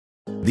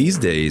These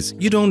days,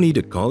 you don't need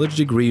a college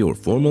degree or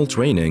formal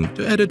training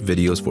to edit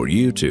videos for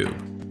YouTube,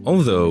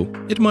 although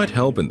it might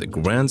help in the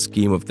grand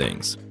scheme of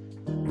things.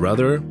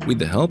 Rather, with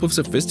the help of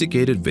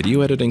sophisticated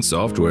video editing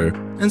software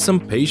and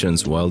some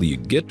patience while you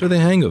get to the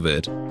hang of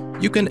it,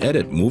 you can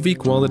edit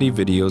movie-quality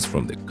videos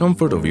from the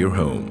comfort of your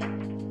home.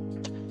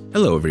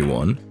 Hello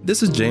everyone,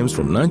 this is James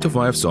from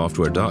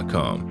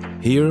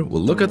 9to5software.com. Here,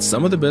 we'll look at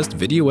some of the best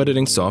video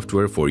editing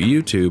software for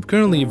YouTube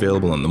currently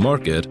available on the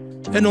market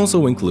and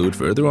also include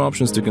further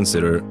options to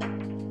consider.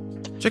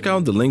 Check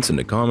out the links in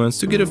the comments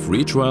to get a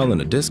free trial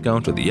and a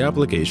discount to the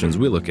applications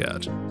we look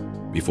at.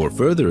 Before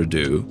further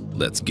ado,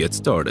 let's get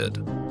started.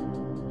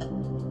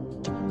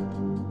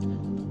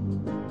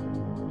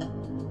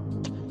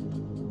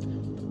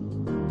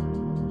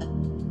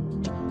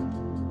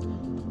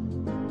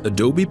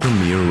 Adobe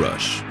Premiere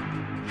Rush.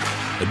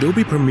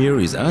 Adobe Premiere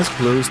is as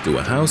close to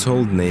a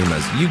household name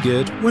as you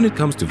get when it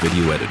comes to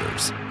video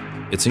editors.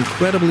 It's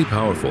incredibly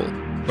powerful,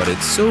 but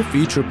it's so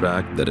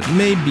feature-packed that it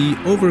may be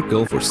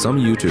overkill for some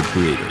YouTube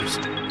creators.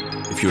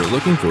 If you're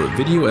looking for a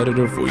video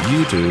editor for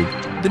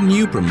YouTube, the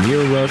new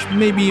Premiere Rush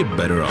may be a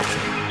better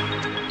option.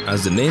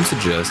 As the name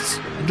suggests,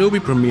 Adobe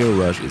Premiere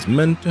Rush is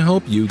meant to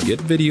help you get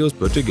videos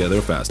put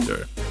together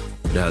faster.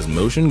 It has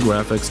motion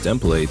graphics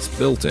templates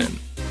built in,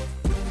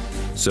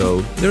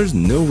 so there's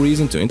no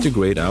reason to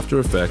integrate After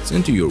Effects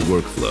into your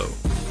workflow.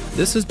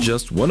 This is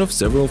just one of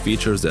several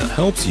features that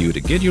helps you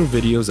to get your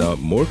videos out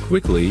more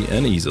quickly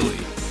and easily.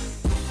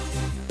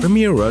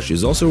 Premiere Rush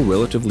is also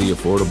relatively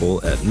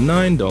affordable at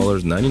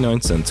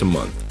 $9.99 a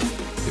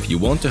month. If you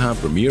want to have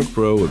Premiere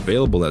Pro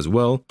available as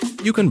well,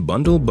 you can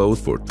bundle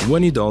both for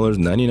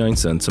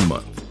 $20.99 a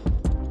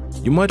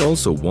month. You might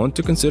also want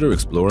to consider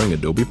exploring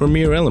Adobe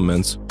Premiere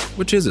Elements,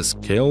 which is a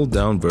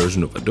scaled-down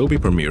version of Adobe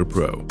Premiere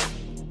Pro.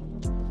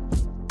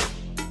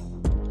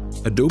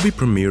 Adobe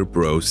Premiere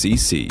Pro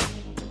CC.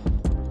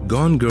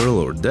 Gone Girl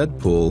or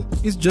Deadpool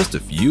is just a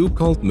few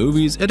cult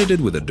movies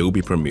edited with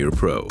Adobe Premiere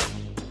Pro.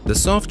 The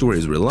software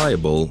is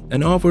reliable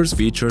and offers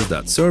features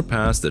that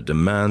surpass the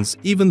demands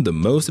even the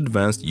most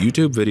advanced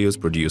YouTube videos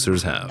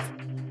producers have.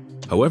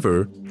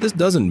 However, this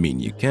doesn't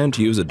mean you can't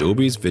use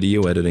Adobe's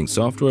video editing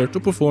software to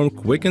perform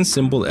quick and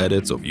simple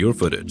edits of your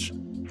footage.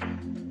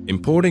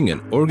 Importing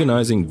and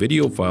organizing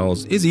video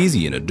files is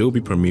easy in Adobe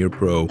Premiere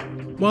Pro,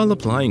 while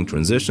applying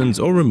transitions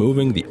or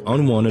removing the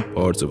unwanted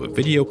parts of a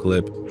video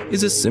clip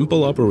is a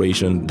simple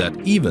operation that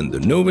even the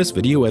novice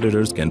video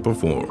editors can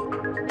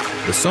perform.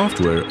 The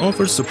software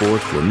offers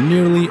support for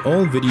nearly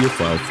all video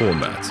file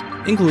formats,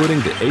 including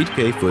the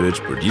 8K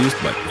footage produced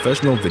by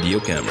professional video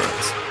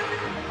cameras.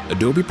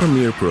 Adobe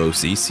Premiere Pro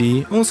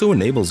CC also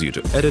enables you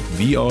to edit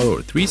VR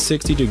or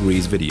 360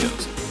 degrees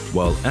videos,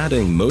 while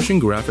adding motion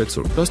graphics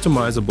or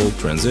customizable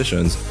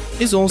transitions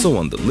is also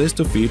on the list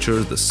of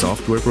features the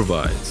software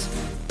provides.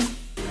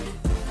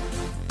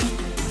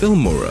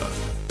 Filmora.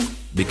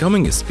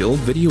 Becoming a skilled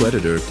video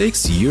editor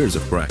takes years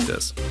of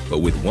practice, but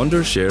with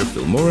Wondershare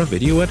Filmora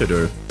Video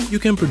Editor, you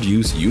can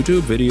produce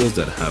YouTube videos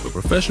that have a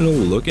professional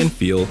look and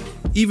feel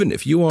even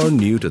if you are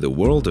new to the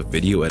world of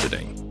video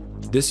editing.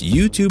 This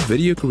YouTube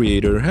video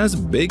creator has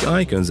big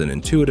icons and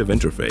intuitive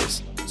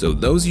interface, so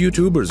those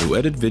YouTubers who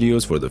edit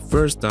videos for the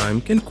first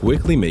time can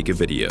quickly make a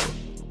video.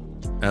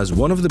 As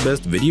one of the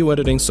best video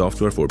editing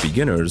software for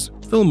beginners,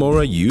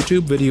 Filmora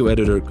YouTube Video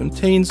Editor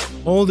contains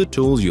all the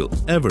tools you'll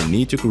ever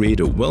need to create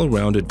a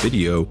well-rounded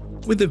video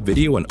with the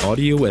video and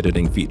audio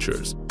editing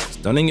features,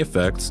 stunning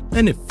effects,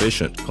 and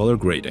efficient color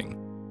grading.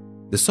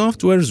 The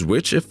software's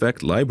rich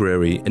effect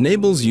library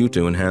enables you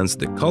to enhance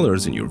the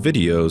colors in your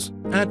videos,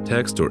 add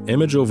text or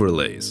image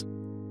overlays.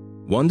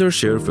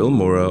 Wondershare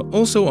Filmora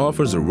also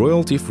offers a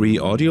royalty-free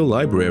audio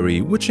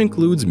library which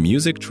includes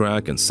music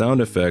track and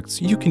sound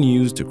effects you can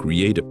use to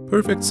create a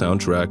perfect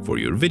soundtrack for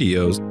your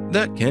videos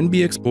that can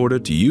be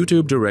exported to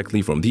YouTube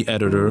directly from the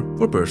editor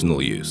for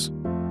personal use.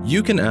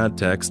 You can add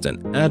text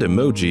and add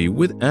emoji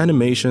with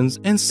animations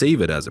and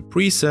save it as a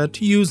preset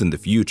to use in the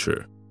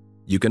future.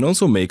 You can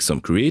also make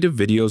some creative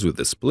videos with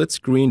the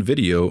split-screen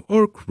video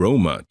or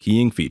chroma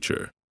keying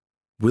feature.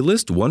 We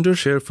list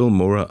Wondershare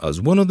Filmora as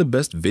one of the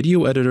best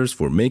video editors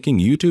for making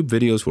YouTube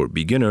videos for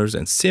beginners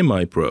and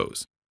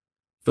semi-pros.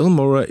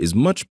 Filmora is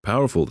much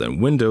powerful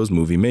than Windows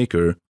Movie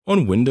Maker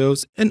on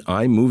Windows and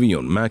iMovie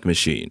on Mac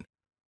machine,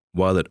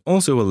 while it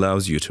also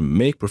allows you to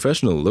make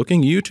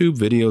professional-looking YouTube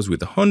videos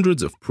with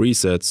hundreds of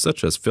presets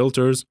such as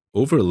filters,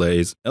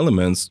 overlays,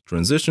 elements,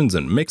 transitions,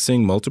 and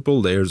mixing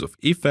multiple layers of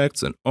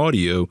effects and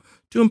audio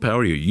to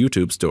empower your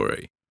YouTube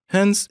story.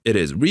 Hence, it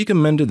is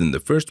recommended in the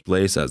first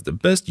place as the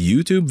best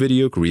YouTube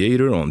video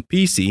creator on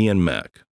PC and Mac.